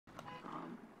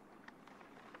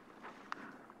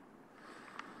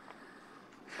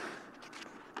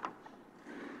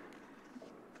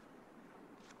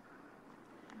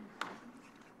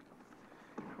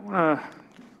want to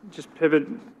just pivot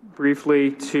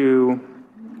briefly to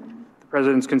the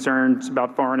President's concerns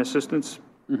about foreign assistance.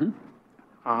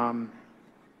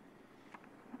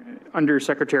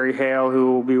 Undersecretary Hale,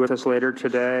 who will be with us later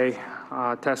today,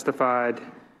 testified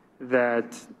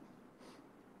that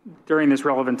during this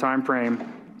relevant time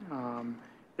frame,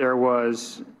 there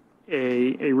was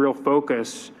a real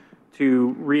focus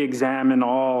to re-examine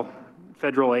all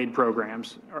federal aid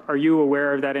programs. Are you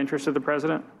aware of that interest of the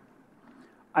President?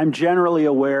 I'm generally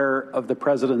aware of the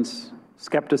President's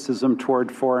skepticism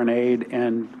toward foreign aid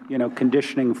and,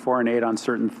 conditioning foreign aid on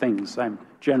certain things. I'm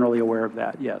generally aware of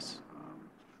that, yes.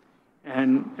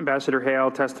 And Ambassador Hale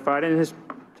testified, and his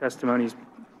testimony's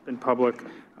been public,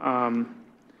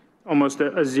 almost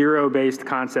a zero-based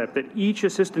concept that each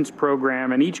assistance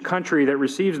program and each country that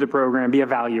receives the program be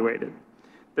evaluated.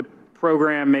 The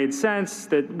program made sense,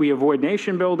 that we avoid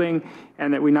nation building,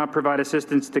 and that we not provide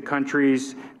assistance to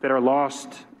countries that are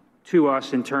lost to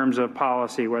us in terms of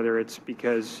policy, whether it's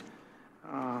because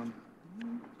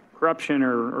corruption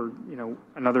or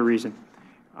another reason.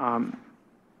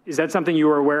 Is that something you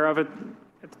were aware of at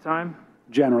the time?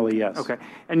 Generally, yes. Okay.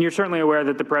 And you're certainly aware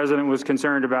that the President was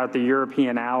concerned about the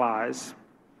European allies'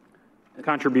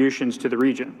 contributions to the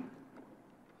region?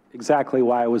 Exactly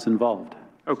why I was involved.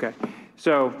 Okay.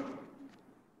 So,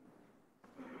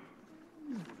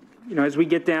 as we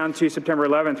get down to September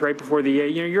 11th, right before the,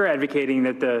 you're advocating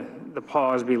that the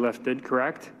pause be lifted,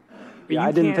 correct? But yeah,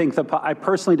 I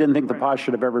personally didn't think the pause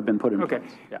should have ever been put in place.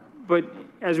 Yeah. But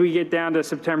as we get down to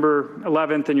September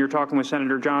 11th and you're talking with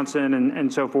Senator Johnson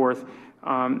and so forth,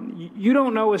 you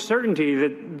don't know with certainty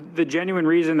that the genuine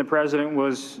reason the President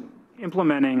was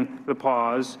implementing the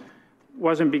pause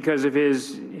wasn't because of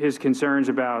his concerns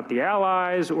about the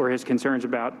allies or his concerns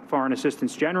about foreign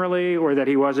assistance generally, or that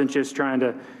he wasn't just trying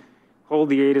to hold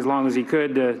the aid as long as he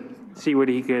could to see what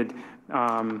he could,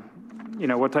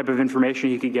 what type of information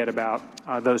he could get about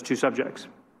those two subjects.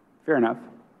 Fair enough.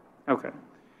 Okay.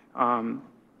 I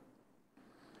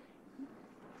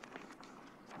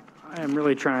am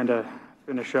really trying to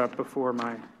finish up before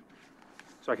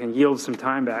so I can yield some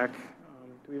time back. Do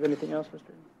we have anything else, Mr.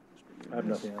 I have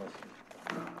nothing else.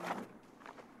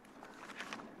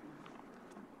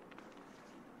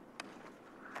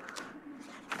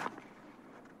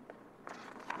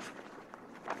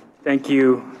 Thank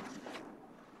you.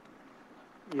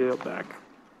 Yield back.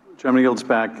 Chairman yields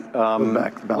back.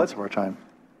 Back the balance of our time.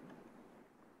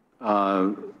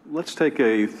 Let's take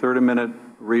a 30-minute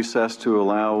recess to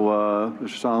allow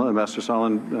Ambassador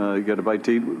Sondland get a bite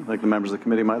to eat, like the members of the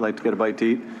committee might like to get a bite to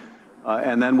eat.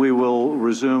 And then we will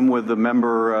resume with the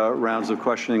member rounds of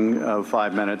questioning of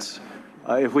 5 minutes.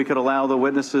 If we could allow the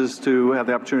witnesses to have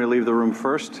the opportunity to leave the room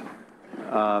first.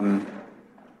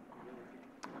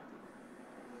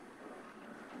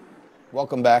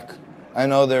 Welcome back. I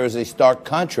know there is a stark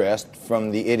contrast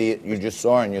from the idiot you just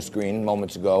saw on your screen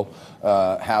moments ago,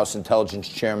 House Intelligence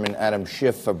Chairman Adam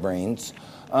Schiff for brains.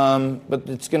 But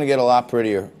it's going to get a lot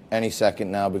prettier any second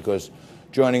now, because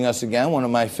joining us again, one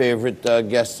of my favorite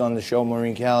guests on the show,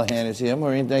 Maureen Callahan, is here.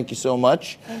 Maureen, thank you so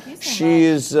much. Thank you so much. She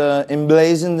is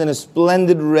emblazoned in a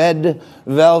splendid red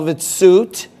velvet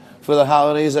suit for the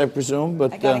holidays, I presume.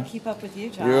 But I got to keep up with you,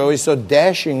 John. You're always so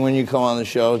dashing when you come on the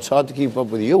show. It's hard to keep up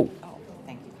with you.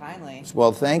 Finally.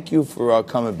 Well, thank you for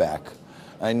coming back.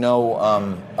 I know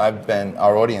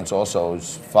our audience also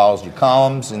follows your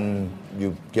columns, and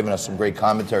you've given us some great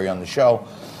commentary on the show.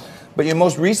 But your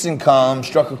most recent column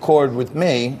struck a chord with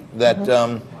me that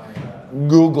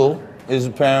Google is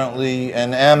apparently,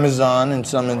 and Amazon in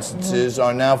some instances,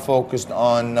 are now focused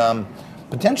on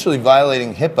potentially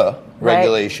violating HIPAA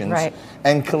regulations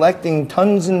and collecting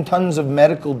tons and tons of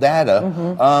medical data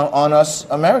on us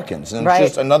Americans. And it's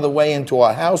just another way into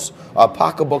our house, our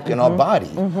pocketbook, and our body.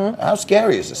 How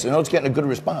scary is this? I know it's getting a good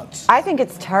response. I think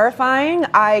it's terrifying.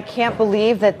 I can't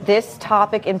believe that this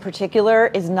topic in particular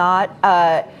is not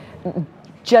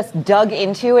just dug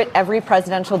into at every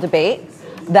presidential debate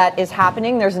that is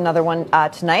happening. There's another one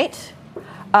tonight.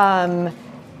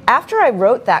 After I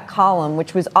wrote that column,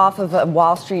 which was off of a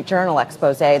Wall Street Journal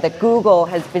expose, that Google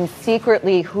has been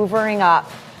secretly hoovering up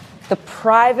the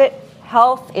private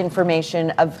health information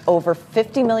of over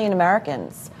 50 million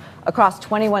Americans across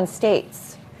 21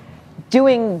 states,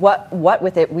 doing what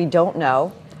with it, we don't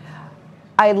know.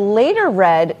 I later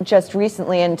read just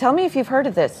recently, and tell me if you've heard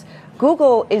of this,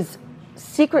 Google is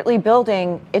secretly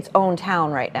building its own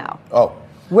town right now. Oh.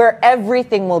 Where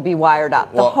everything will be wired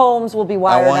up. The homes will be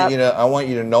wired up. I want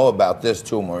you to know about this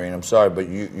too, Maureen. I'm sorry, but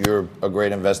you're a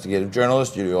great investigative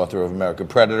journalist. You're the author of American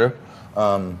Predator,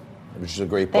 which is a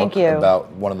great book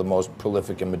about one of the most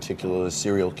prolific and meticulous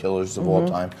serial killers of all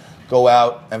time, go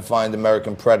out and find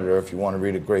American Predator if you want to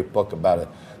read a great book about a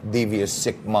devious,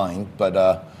 sick mind.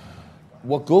 But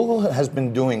what Google has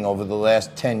been doing over the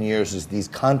last 10 years is these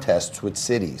contests with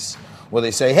cities where they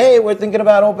say, hey, we're thinking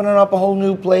about opening up a whole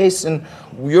new place and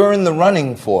you're in the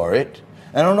running for it.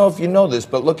 I don't know if you know this,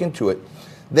 but look into it.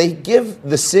 They give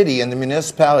the city and the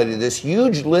municipality this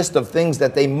huge list of things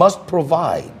that they must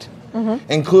provide,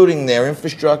 including their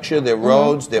infrastructure, their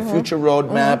roads, their future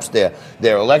roadmaps,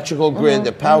 their electrical grid,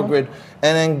 their power grid.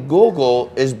 And then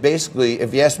Google is basically,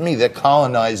 if you ask me, they're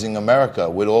colonizing America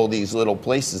with all these little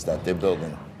places that they're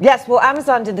building. Yes, well,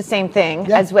 Amazon did the same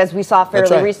thing, as we saw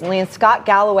fairly recently. And Scott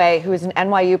Galloway, who is an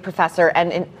NYU professor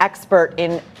and an expert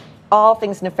in all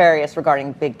things nefarious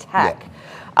regarding big tech,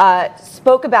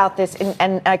 spoke about this,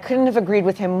 and I couldn't have agreed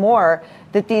with him more,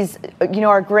 that these,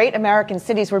 our great American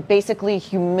cities were basically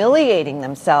humiliating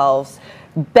themselves,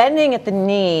 bending at the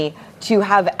knee to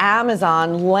have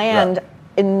Amazon land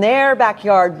in their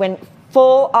backyard when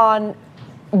full on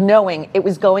knowing it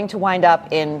was going to wind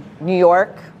up in New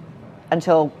York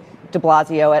until de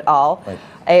Blasio et al.,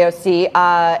 AOC,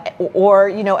 or,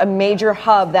 a major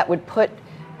hub that would put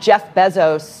Jeff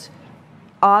Bezos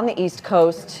on the East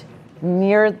Coast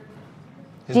near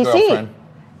His DC. girlfriend.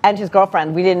 And his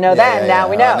girlfriend. We didn't know then. Now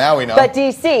we know. Now we know. But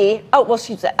DC. Oh well,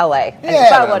 she's at LA. Yeah,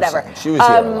 but whatever. She was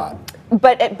here a lot.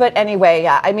 But anyway,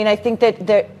 yeah. I mean, I think that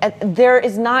there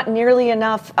is not nearly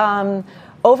enough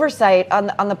oversight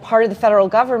on the part of the federal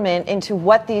government into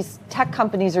what these tech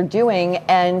companies are doing,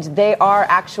 and they are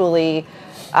actually,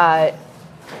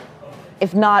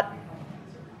 if not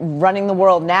running the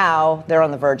world now, they're on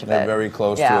the verge of it. They're very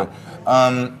close to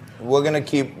it. We're going to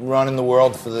keep running the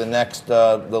world for the next,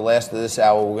 the last of this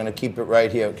hour. We're going to keep it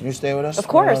right here. Can you stay with us? Of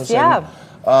course, yeah.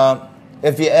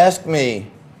 If you ask me,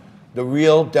 the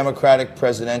real Democratic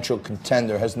presidential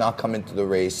contender has not come into the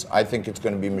race. I think it's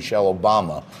going to be Michelle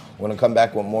Obama. We're going to come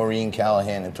back with Maureen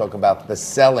Callahan and talk about the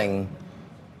selling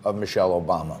of Michelle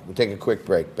Obama. We'll take a quick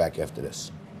break. Back after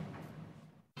this.